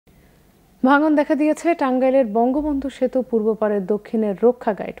ভাঙন দেখা দিয়েছে টাঙ্গাইলের বঙ্গবন্ধু সেতু পূর্বপাড়ের দক্ষিণের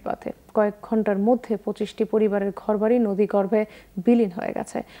রক্ষা গাইড বাঁধে। কয়েক ঘন্টার মধ্যে ২৫টি পরিবারের ঘরবাড়ি নদীগর্ভে বিলীন হয়ে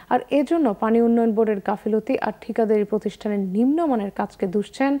গেছে। আর এজন্য পানি উন্নয়ন বোর্ডের গাফিলতি আর ঠিকাদারি প্রতিষ্ঠানের নিম্নমানের কাজকে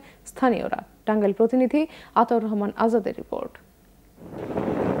দুষছেন স্থানীয়রা। টাঙ্গাইল প্রতিনিধি আতাউর রহমান আজাদের রিপোর্ট।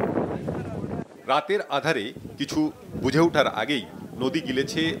 রাতের আধারে কিছু বুঝে ওঠার আগেই নদী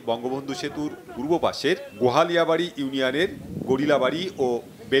গিলেছে বঙ্গবন্ধু সেতুর পূর্ব পাশের গোহালিয়াবাড়ি ইউনিয়নের গড়িলাবাড়ি ও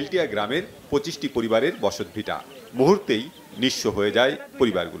বেলটিয়া গ্রামের ২৫টি পরিবারের বসতভিটা। মুহূর্তেই নিঃস্ব হয়ে যায়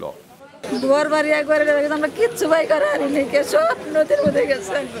পরিবারগুলো। দুয়ার বাড়ি একবারে আমরা কিচ্ছু ভাই করার নেই, সব নদীর মধ্যে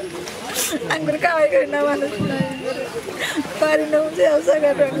গেছে। কামাই করি না, মানুষ বাড়ি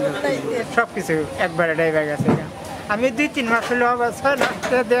সবকিছু একবারে ডাইবা গেছে। আমি ২-৩ মাস হলো আবার ৬ লাখ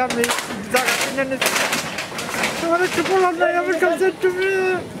টাকা দিয়ে আমি জায়গা কিনে নিচ্ছি। তোমার একটু বলার নাই আমার কাছে, তুমি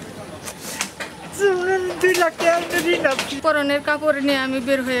 ২ লাখ টাকা ঋণ আছে। পরনের কাপড় নিয়ে আমি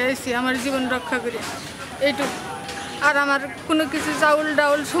বের হয়ে এসেছি আমার জীবন রক্ষা করে, এইটুকু। আর আমার কোনো কিছু চাউল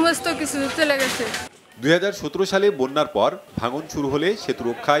ডাউল সমস্ত কিছু চলে গেছে। ২০১৭ সালে বন্যার পর ভাঙন শুরু হলে সেতু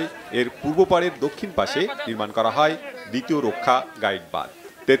রক্ষায় এর পূর্ব পাড়ের দক্ষিণ পাশে নির্মাণ করা হয় দ্বিতীয় রক্ষা গাইড বাঁধ।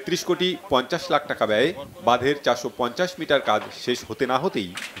 ৩৩ কোটি ৫০ লাখ টাকা ব্যয়ে বাঁধের ৪৫০ মিটার কাজ শেষ হতে না হতেই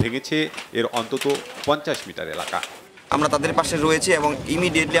ভেঙেছে এর অন্তত ৫০ মিটার এলাকা। আমরা তাদের পাশে রয়েছি এবং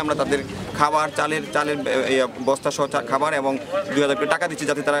ইমিডিয়েটলি আমরা তাদের খাবার, চালের বস্তা সহ খাবার এবং ২,০০০ করে টাকা দিচ্ছি,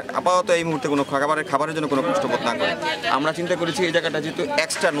 যাতে তারা আপাতত এই মুহূর্তে কোনো খাবারের জন্য কোনো কষ্ট বোধ না করে। আমরা চিন্তা করেছি এই জায়গাটা যেহেতু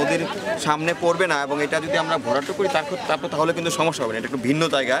এক্সট্রা নদীর সামনে পড়বে না এবং এটা যদি আমরা ভরাট করি তারপর তাহলে কিন্তু সমস্যা হবে না। এটা একটু ভিন্ন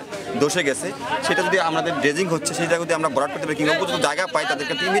জায়গায় দোষে গেছে, সেটা যদি আমাদের ড্রেজিং হচ্ছে সেই জায়গা যদি আমরা ভরাট করতে পারি কিংবা উপযুক্ত জায়গা পাই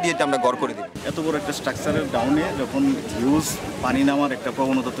তাদেরকে ইমিডিয়েটলি আমরা গড় করে দিই। এত বড় একটা স্ট্রাকচারের ডাউনে যখন হিউজ পানি নামার একটা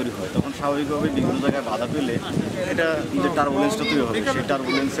প্রবণতা তৈরি হয় তখন স্বাভাবিকভাবে বিভিন্ন জায়গায় বাধা পেলে এটা যে টার্বুলেন্সটা তৈরি হবে সেই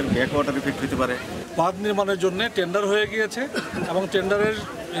টার্বুলেন্সের ব্যাক ওয়াটার ইফেক্ট হতে পারে। বাঁধ নির্মাণের জন্য টেন্ডার হয়ে গিয়েছে এবং টেন্ডারের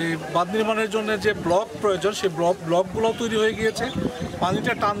বাঁধ নির্মাণের জন্য যে ব্লক প্রয়োজন সেই ব্লকগুলো তৈরি হয়ে গিয়েছে।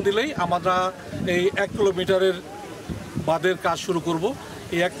 পানিটা টান দিলেই আমরা এই ১ কিলোমিটারের বাঁধের কাজ শুরু করব।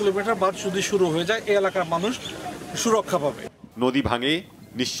 এই ১ কিলোমিটার বাঁধ যদি শুরু হয়ে যায় এই এলাকার মানুষ সুরক্ষা পাবে। নদী ভাঙে,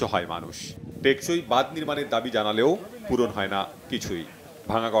 নিঃস্ব হয় মানুষ। টেকসই বাঁধ নির্মাণের দাবি জানালেও পূরণ হয় না কিছুই।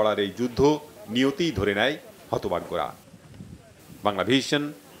 ভাঙা গড়ার এই যুদ্ধ নিয়তিই ধরে নেয় হতভাগ্যরা। Banglavision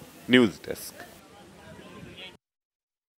news desk.